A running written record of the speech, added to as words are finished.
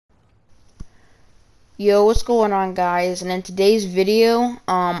Yo, what's going on, guys? And in today's video,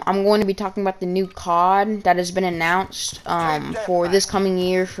 I'm going to be talking about the new COD that has been announced for this coming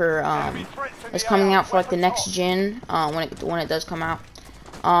year. It's coming out for like the next gen when it does come out.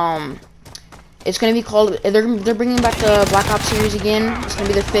 It's gonna be called. They're bringing back the Black Ops series again. It's gonna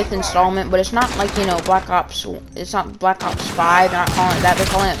be the 5th installment, but it's not like Black Ops. It's not Black Ops 5. They're not calling it that. They're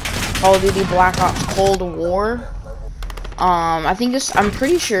calling it Call of Duty Black Ops Cold War. I'm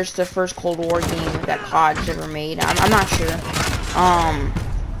pretty sure it's the first Cold War game that COD's ever made. I'm not sure.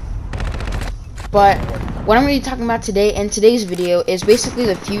 But what I'm going to be talking about today in today's video is basically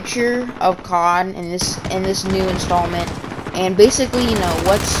the future of COD in this new installment, and basically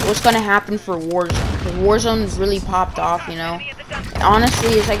what's going to happen for Warzone, because Warzone has really popped off. Honestly,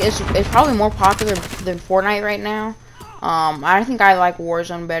 it's probably more popular than Fortnite right now. I think I like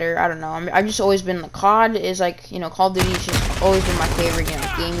Warzone better. I don't know. I've just always been COD is Call of Duty has just always been my favorite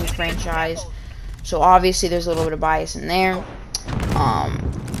gaming franchise. So obviously there's a little bit of bias in there.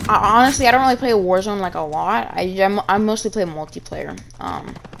 Honestly, I don't really play Warzone like a lot. I mostly play multiplayer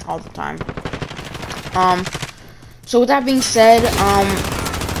all the time. So with that being said,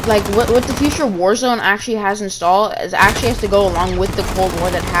 what the future of Warzone actually has installed is actually has to go along with the Cold War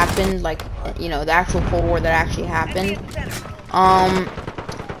that happened, the actual Cold War that actually happened.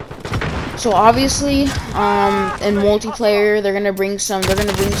 So obviously, in multiplayer, they're gonna bring some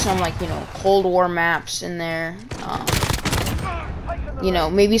Cold War maps in there.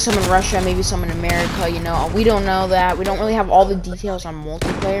 Maybe some in Russia, maybe some in America. We don't know that. We don't really have all the details on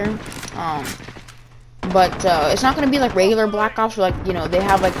multiplayer. But it's not gonna be like regular Black Ops, where they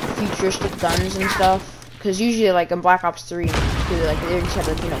have futuristic guns and stuff. Because usually in Black Ops 3, they just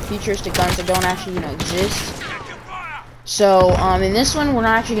have futuristic guns that don't actually exist. So in this one, we're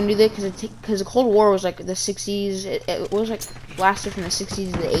not actually gonna do that because the Cold War was the 60s. It was lasted from the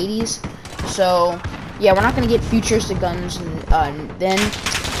 60s to the 80s. So yeah, we're not gonna get futuristic guns then.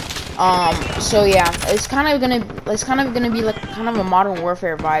 So yeah, it's kind of gonna be kind of a Modern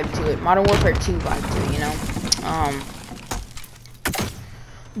Warfare vibe to it, Modern Warfare 2 vibe to it,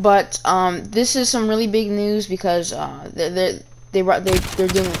 But this is some really big news because they're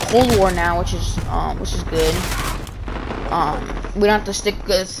doing Cold War now, which is good. We don't have to stick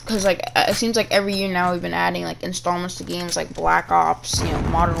with, because it seems like every year now we've been adding installments to games like Black Ops,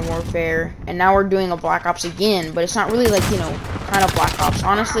 Modern Warfare, and now we're doing a Black Ops again, but it's not really kind of Black Ops.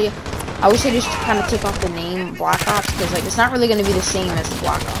 Honestly, I wish they just kind of took off the name Black Ops, because it's not really going to be the same as the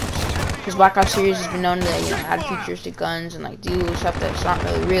Black Ops. Because Black Ops series has been known to add futuristic guns and do stuff that's not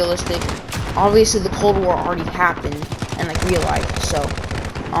really realistic. Obviously, the Cold War already happened in real life, so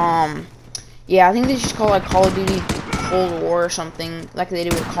yeah, I think they should call Call of Duty Cold War or something, like they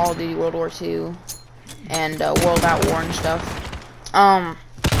did with Call of Duty World War II and World at War and stuff.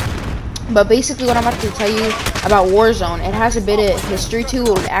 But basically, what I'm about to tell you about Warzone, it has a bit of history to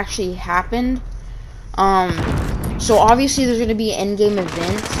what actually happened. So obviously there's going to be an endgame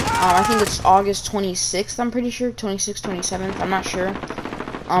event. I think it's August 26th, I'm pretty sure. 26th, 27th, I'm not sure.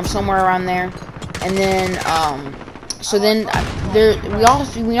 Somewhere around there. And then,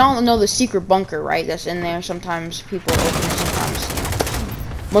 we all know the secret bunker, right? That's in there. Sometimes people open it,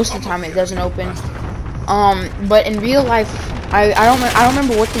 sometimes. Most of the time it doesn't open. But in real life, I don't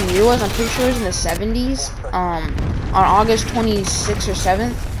remember what the year was. I'm pretty sure it was in the 70s. On August 26th or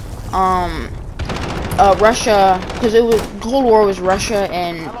 7th. Russia, because Cold War was Russia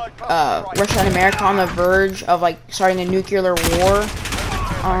and America on the verge of starting a nuclear war.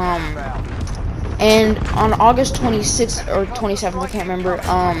 And on August 26th or 27th, I can't remember.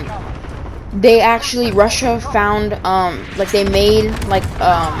 Russia found they made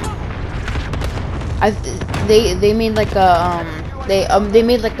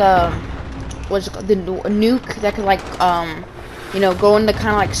what's it called, the nuke that could go into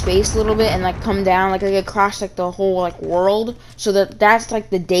kind of space a little bit and come down, across the whole world. So that's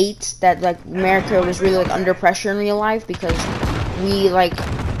the date that America was really under pressure in real life, because we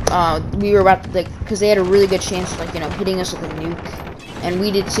were about to because they had a really good chance of hitting us with a nuke, and we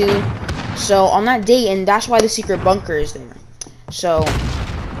did too. So on that date, and that's why the secret bunker is there. So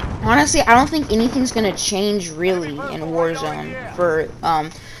honestly, I don't think anything's gonna change really in Warzone for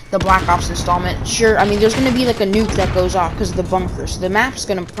the Black Ops installment. Sure, I mean there's gonna be a nuke that goes off because of the bunker, so the map's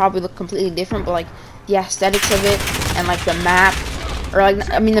gonna probably look completely different, but the aesthetics of it and the map, or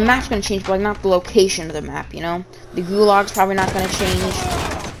the map's gonna change, but not the location of the map. The Gulag's probably not gonna change.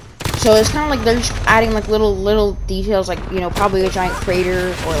 So it's kind of they're just adding little details, probably a giant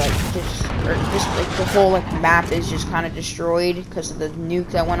crater, or just the whole map is just kind of destroyed because of the nuke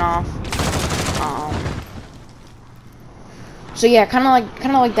that went off. So yeah, kind of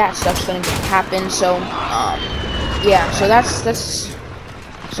like that stuff's gonna happen. So yeah, so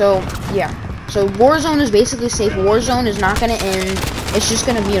so Warzone is basically safe. Warzone is not gonna end. It's just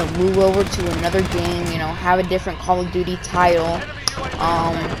gonna be move over to another game. You know, have a different Call of Duty title.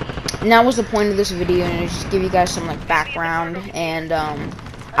 And that was the point of this video, and just give you guys some like background. And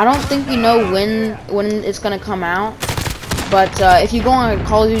I don't think we know when it's gonna come out. But if you go on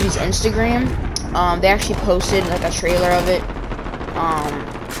Call of Duty's Instagram, they actually posted like a trailer of it.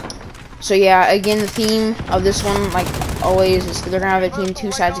 So yeah, again, the theme of this one, like always, is they're gonna have a team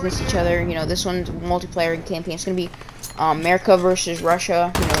 2 sides against each other. You know, this one's multiplayer campaign. It's gonna be America versus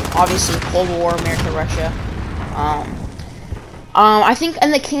Russia. You know, obviously Cold War, America, Russia. I think in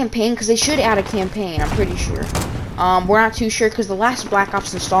the campaign, because they should add a campaign. I'm pretty sure. We're not too sure because the last Black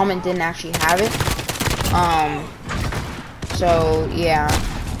Ops installment didn't actually have it. So yeah.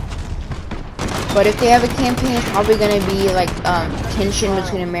 But if they have a campaign, it's probably going to be like tension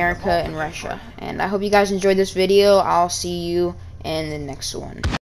between America and Russia. And I hope you guys enjoyed this video. I'll see you in the next one.